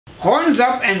Horns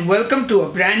up and welcome to a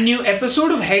brand new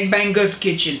episode of Headbanger's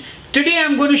Kitchen. Today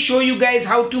I'm going to show you guys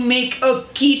how to make a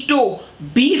keto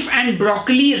beef and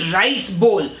broccoli rice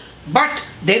bowl. But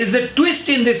there is a twist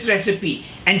in this recipe.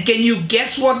 And can you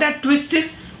guess what that twist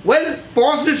is? Well,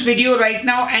 pause this video right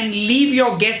now and leave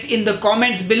your guess in the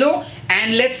comments below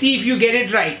and let's see if you get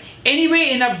it right.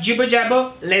 Anyway, enough jibber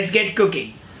jabber, let's get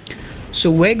cooking. So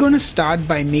we're going to start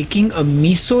by making a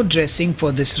miso dressing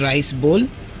for this rice bowl.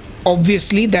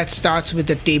 Obviously that starts with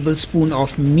a tablespoon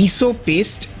of miso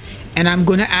paste, and I'm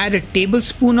going to add a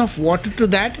tablespoon of water to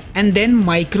that and then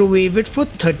microwave it for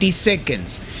 30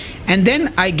 seconds. And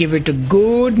then I give it a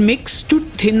good mix to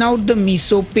thin out the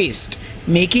miso paste,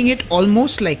 making it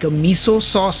almost like a miso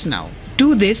sauce now.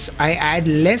 To this, I add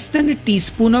less than a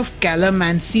teaspoon of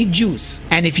calamansi juice.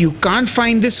 And if you can't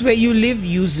find this where you live,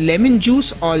 use lemon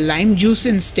juice or lime juice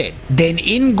instead. Then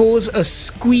in goes a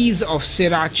squeeze of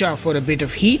sriracha for a bit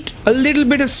of heat, a little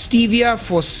bit of stevia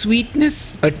for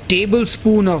sweetness, a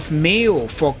tablespoon of mayo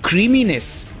for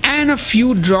creaminess, and a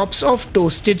few drops of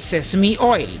toasted sesame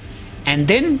oil. And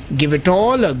then give it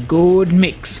all a good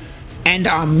mix. And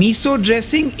our miso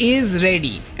dressing is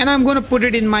ready, and I'm going to put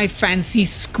it in my fancy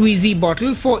squeezy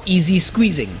bottle for easy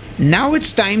squeezing. Now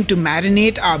it's time to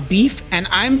marinate our beef, and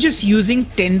I'm just using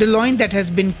tenderloin that has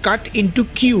been cut into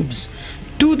cubes.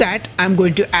 To that, I'm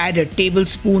going to add a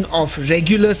tablespoon of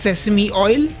regular sesame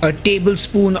oil, a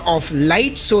tablespoon of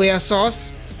light soya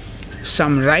sauce,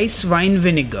 some rice wine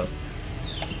vinegar,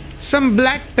 some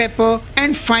black pepper,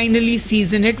 and finally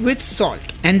season it with salt.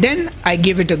 And then I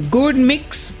give it a good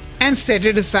mix and set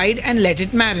it aside and let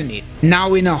it marinate.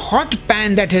 Now in a hot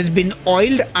pan that has been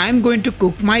oiled, I'm going to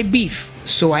cook my beef.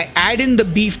 So I add in the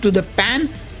beef to the pan,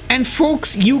 and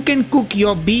folks, you can cook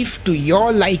your beef to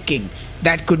your liking.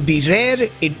 That could be rare,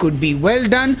 it could be well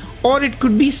done, or it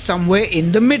could be somewhere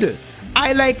in the middle.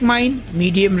 I like mine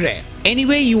medium rare.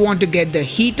 Anyway, you want to get the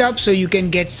heat up so you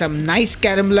can get some nice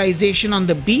caramelization on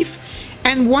the beef,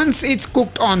 and once it's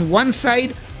cooked on one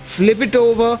side, flip it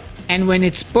over. And when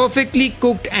it's perfectly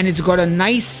cooked and it's got a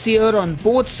nice sear on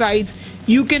both sides,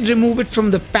 you can remove it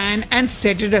from the pan and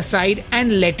set it aside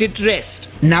and let it rest.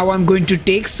 Now I'm going to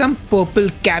take some purple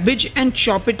cabbage and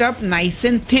chop it up nice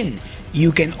and thin.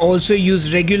 You can also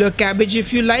use regular cabbage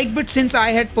if you like, but since I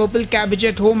had purple cabbage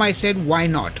at home, I said why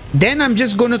not. Then I'm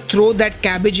just going to throw that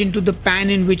cabbage into the pan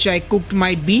in which I cooked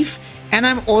my beef. And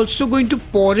I'm also going to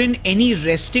pour in any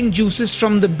resting juices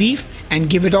from the beef and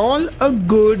give it all a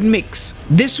good mix.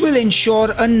 This will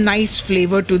ensure a nice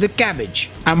flavor to the cabbage.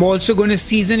 I'm also going to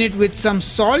season it with some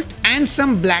salt and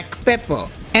some black pepper.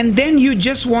 And then you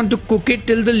just want to cook it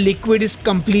till the liquid is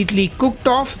completely cooked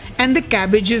off and the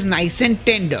cabbage is nice and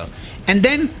tender. And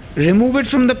then remove it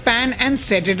from the pan and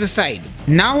set it aside.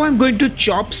 Now I'm going to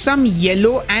chop some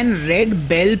yellow and red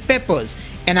bell peppers,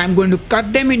 and I'm going to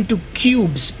cut them into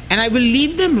cubes, and I will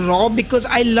leave them raw because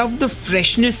I love the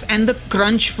freshness and the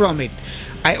crunch from it.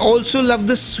 I also love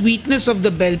the sweetness of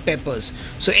the bell peppers.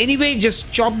 So anyway,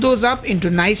 just chop those up into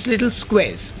nice little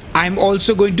squares. I'm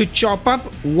also going to chop up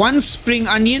one spring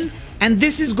onion, and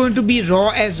this is going to be raw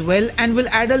as well and will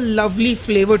add a lovely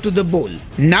flavor to the bowl.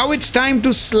 Now it's time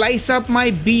to slice up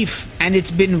my beef, and it's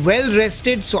been well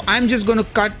rested, so I'm just going to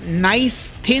cut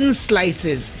nice thin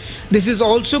slices. This is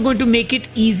also going to make it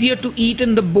easier to eat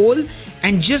in the bowl.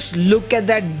 And just look at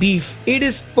that beef. It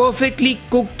is perfectly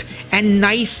cooked and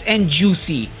nice and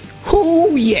juicy.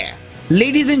 Oh yeah!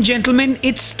 Ladies and gentlemen,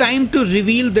 it's time to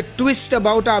reveal the twist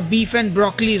about our beef and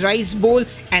broccoli rice bowl,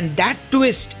 and that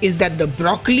twist is that the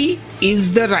broccoli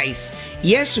is the rice.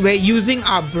 Yes, we're using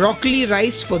our broccoli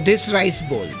rice for this rice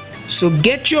bowl. So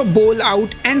get your bowl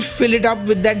out and fill it up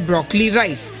with that broccoli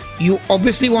rice. You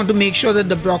obviously want to make sure that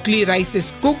the broccoli rice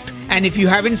is cooked, and if you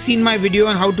haven't seen my video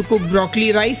on how to cook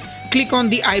broccoli rice, click on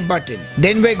the I button.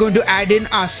 Then we're going to add in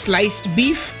our sliced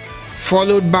beef,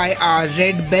 followed by our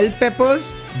red bell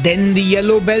peppers, then the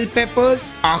yellow bell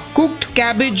peppers, our cooked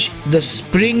cabbage, the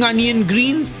spring onion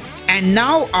greens, and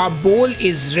now our bowl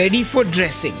is ready for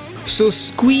dressing. So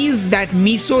squeeze that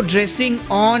miso dressing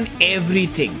on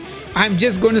everything. I'm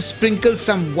just going to sprinkle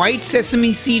some white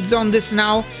sesame seeds on this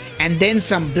now, and then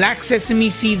some black sesame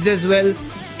seeds as well.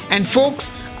 And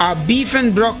folks, our beef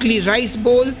and broccoli rice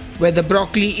bowl, where the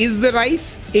broccoli is the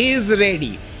rice, is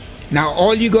ready. Now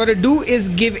all you gotta do is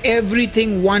give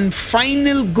everything one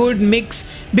final good mix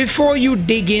before you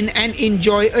dig in and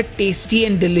enjoy a tasty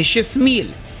and delicious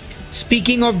meal.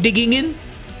 Speaking of digging in,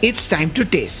 it's time to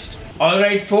taste.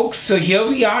 Alright folks, so here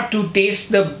we are to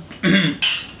taste the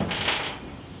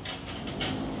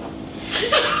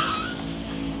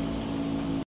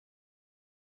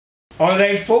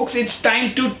Alright folks, it's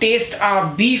time to taste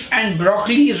our beef and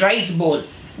broccoli rice bowl.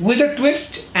 with a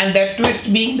twist, and that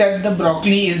twist being that the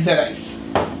broccoli is the rice.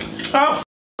 Oh,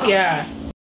 yeah.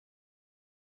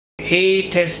 Hey,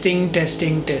 testing.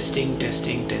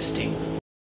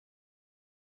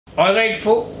 Alright,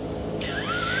 folks.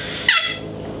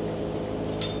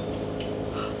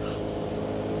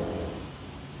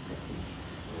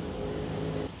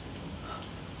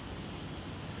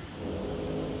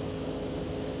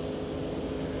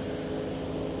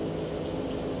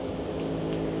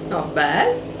 Not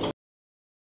bad.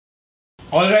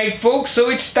 Alright folks, so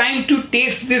it's time to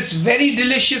taste this very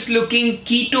delicious looking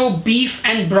keto beef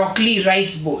and broccoli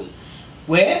rice bowl,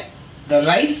 where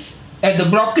the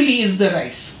broccoli is the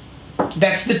rice.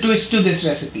 That's the twist to this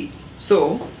recipe.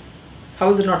 So, how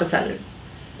is it not a salad?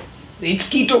 It's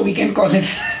keto, we can call it.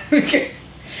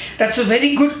 That's a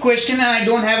very good question and I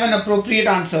don't have an appropriate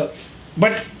answer.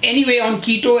 But anyway, on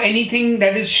keto, anything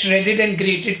that is shredded and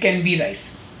grated can be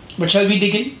rice. But shall we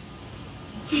dig in?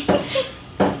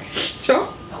 Sure.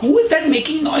 Who is that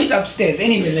making noise upstairs?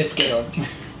 Anyway, let's get on.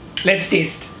 Let's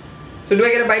taste. So do I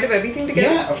get a bite of everything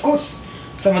together? Yeah, of course.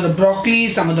 Some of the broccoli,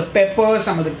 some of the pepper,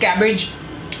 some of the cabbage,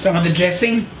 some of the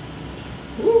dressing.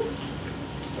 Ooh.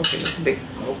 Okay, that's big.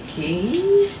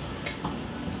 Okay.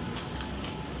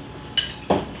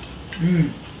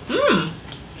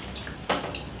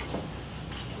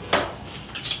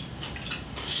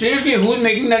 Seriously, who's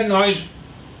making that noise?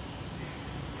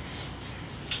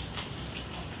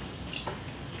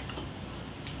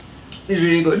 It's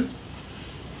really good.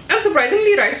 And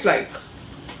surprisingly rice-like.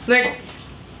 Like,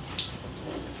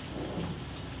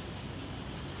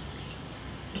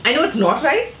 I know it's not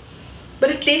rice,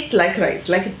 but it tastes like rice.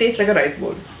 Like it tastes like a rice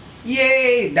bowl.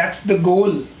 Yay! That's the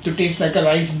goal, to taste like a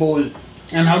rice bowl.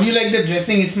 And how do you like the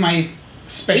dressing? It's my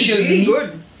special It's really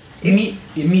good.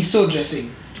 Miso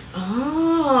dressing.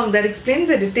 Ah, that explains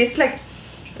it. It tastes like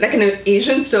an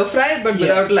Asian stir fry, but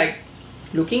without like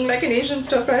looking like an Asian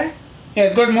stir fry. Yeah,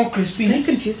 it's got more crispiness. Very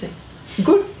confusing.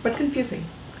 Good, but confusing.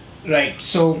 Right,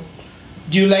 so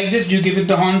do you like this? Do you give it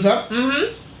the horns up?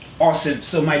 Mm-hmm. Awesome.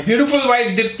 So my beautiful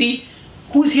wife Dipti,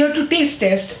 who's here to taste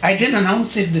test, I didn't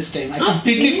announce it this time. I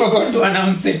completely forgot to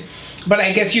announce it. But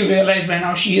I guess you realize by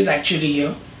now she is actually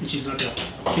here, which is not a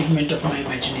figment of my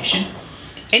imagination.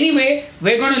 Anyway,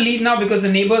 we're going to leave now because the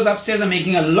neighbors upstairs are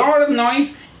making a lot of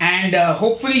noise, and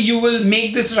hopefully you will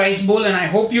make this rice bowl, and I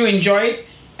hope you enjoy it.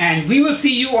 And we will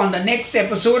see you on the next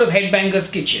episode of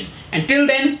Headbangers Kitchen. Until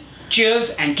then,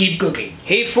 cheers and keep cooking.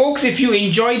 Hey folks, if you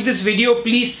enjoyed this video,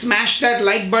 please smash that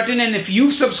like button, and if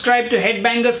you've subscribed to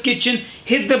Headbangers Kitchen,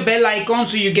 hit the bell icon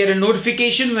so you get a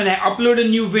notification when I upload a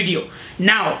new video.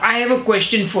 Now, I have a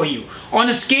question for you. On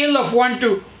a scale of 1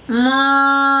 to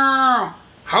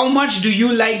how much do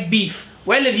you like beef?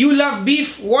 Well, if you love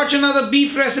beef, watch another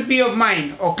beef recipe of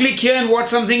mine, or click here and watch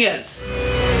something else.